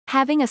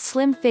Having a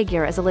slim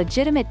figure is a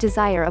legitimate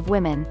desire of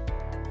women.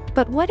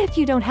 But what if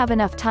you don't have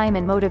enough time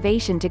and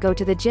motivation to go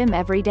to the gym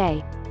every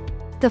day?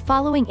 The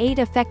following 8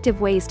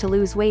 effective ways to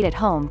lose weight at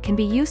home can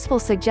be useful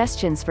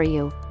suggestions for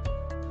you.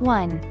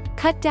 1.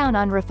 Cut down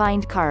on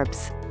refined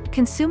carbs.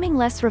 Consuming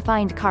less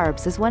refined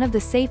carbs is one of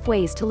the safe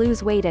ways to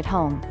lose weight at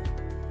home.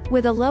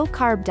 With a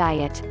low-carb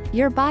diet,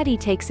 your body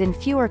takes in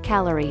fewer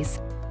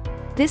calories.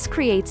 This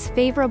creates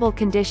favorable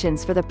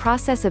conditions for the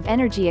process of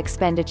energy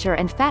expenditure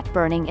and fat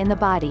burning in the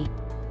body.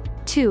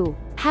 2.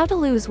 How to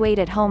lose weight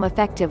at home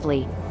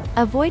effectively.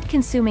 Avoid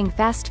consuming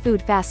fast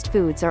food. Fast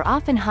foods are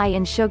often high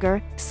in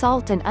sugar,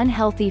 salt and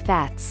unhealthy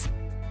fats.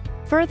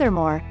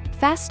 Furthermore,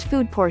 fast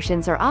food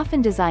portions are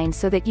often designed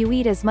so that you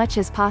eat as much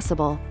as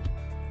possible.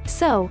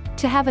 So,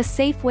 to have a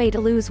safe way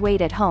to lose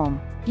weight at home,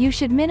 you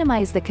should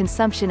minimize the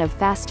consumption of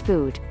fast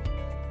food.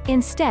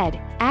 Instead,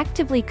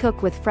 actively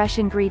cook with fresh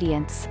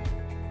ingredients.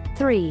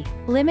 3.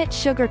 Limit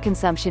sugar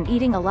consumption.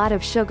 Eating a lot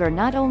of sugar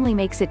not only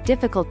makes it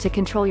difficult to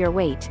control your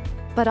weight,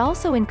 but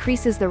also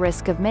increases the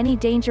risk of many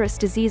dangerous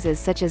diseases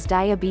such as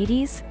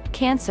diabetes,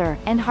 cancer,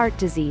 and heart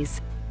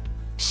disease.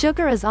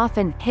 Sugar is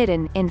often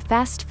hidden in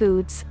fast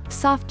foods,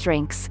 soft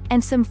drinks,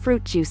 and some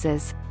fruit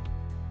juices.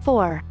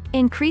 4.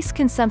 Increase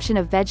consumption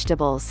of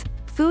vegetables.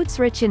 Foods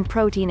rich in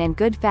protein and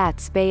good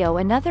fats.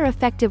 Another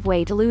effective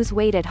way to lose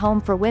weight at home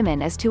for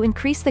women is to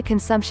increase the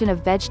consumption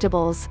of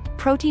vegetables,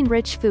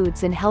 protein-rich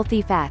foods and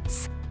healthy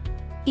fats.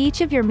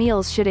 Each of your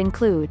meals should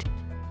include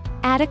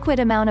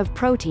adequate amount of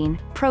protein,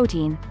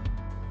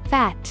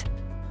 fat,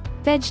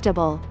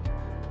 vegetable.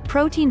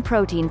 Protein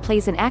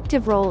plays an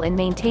active role in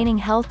maintaining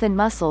health and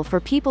muscle for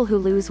people who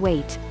lose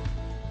weight.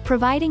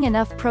 Providing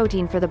enough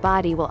protein for the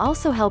body will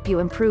also help you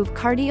improve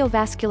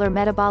cardiovascular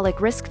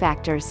metabolic risk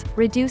factors,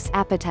 reduce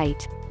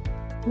appetite.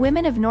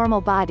 Women of normal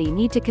body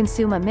need to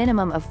consume a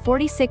minimum of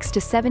 46 to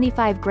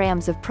 75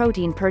 grams of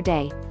protein per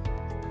day.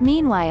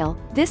 Meanwhile,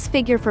 this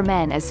figure for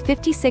men is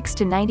 56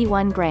 to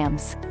 91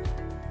 grams.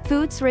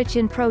 Foods rich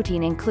in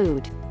protein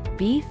include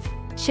beef,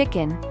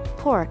 chicken,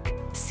 pork,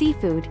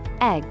 seafood,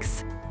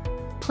 eggs.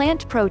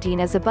 Plant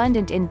protein is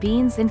abundant in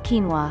beans and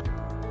quinoa.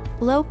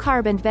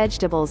 Low-carb and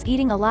vegetables.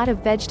 Eating a lot of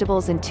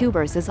vegetables and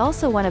tubers is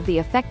also one of the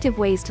effective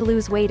ways to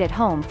lose weight at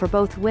home for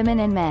both women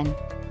and men.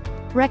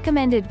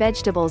 Recommended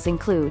vegetables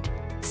include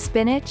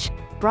spinach,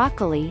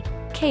 broccoli,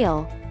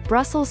 kale,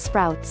 Brussels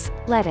sprouts,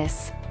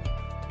 lettuce.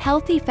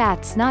 Healthy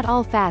fats. Not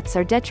all fats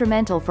are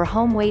detrimental for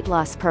home weight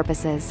loss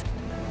purposes.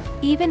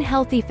 Even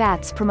healthy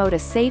fats promote a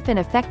safe and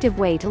effective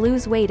way to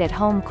lose weight at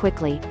home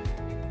quickly.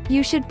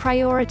 You should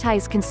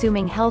prioritize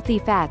consuming healthy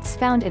fats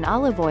found in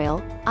olive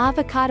oil,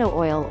 avocado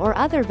oil or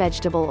other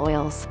vegetable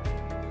oils.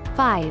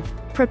 5.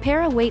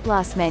 Prepare a weight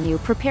loss menu.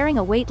 Preparing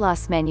a weight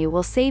loss menu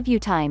will save you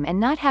time and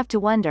not have to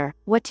wonder,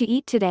 what to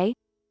eat today?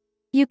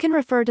 You can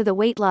refer to the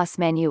weight loss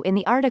menu in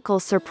the article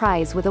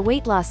Surprise with a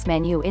Weight Loss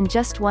Menu in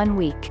just 1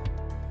 week.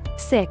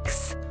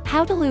 6.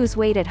 How to lose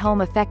weight at home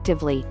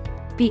effectively.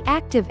 Be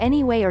active.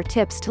 Any way or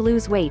tips to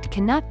lose weight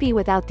cannot be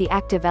without the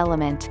active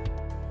element.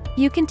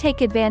 You can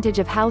take advantage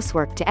of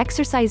housework to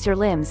exercise your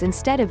limbs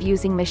instead of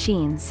using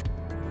machines.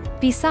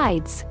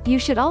 Besides, you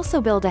should also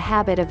build a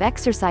habit of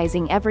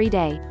exercising every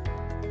day.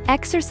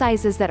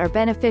 Exercises that are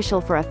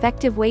beneficial for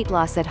effective weight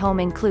loss at home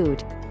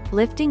include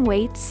lifting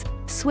weights,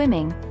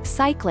 swimming,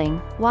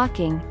 cycling,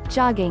 walking,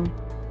 jogging.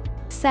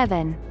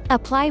 7.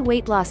 Apply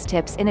weight loss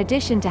tips. In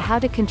addition to how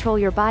to control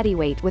your body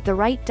weight with the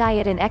right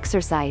diet and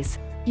exercise,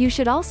 you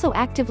should also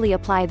actively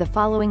apply the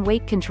following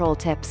weight control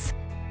tips.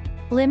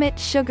 Limit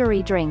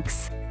sugary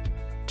drinks.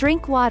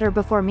 Drink water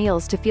before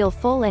meals to feel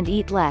full and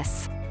eat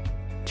less.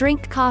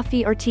 Drink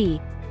coffee or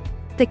tea.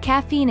 The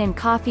caffeine in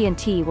coffee and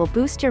tea will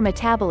boost your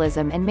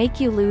metabolism and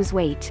make you lose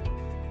weight.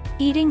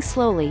 Eating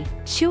slowly,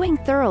 chewing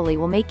thoroughly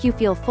will make you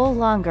feel full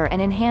longer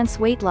and enhance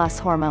weight loss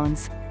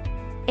hormones.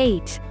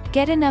 8.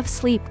 Get enough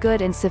sleep.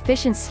 Good and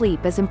sufficient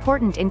sleep is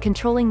important in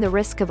controlling the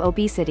risk of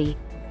obesity.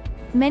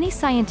 Many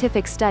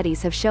scientific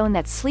studies have shown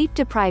that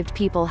sleep-deprived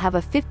people have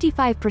a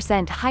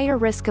 55% higher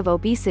risk of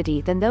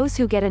obesity than those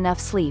who get enough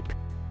sleep.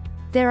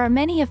 There are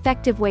many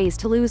effective ways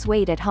to lose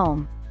weight at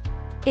home.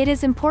 It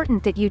is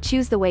important that you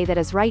choose the way that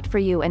is right for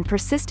you and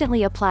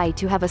persistently apply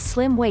to have a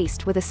slim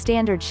waist with a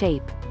standard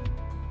shape.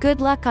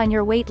 Good luck on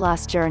your weight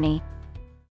loss journey.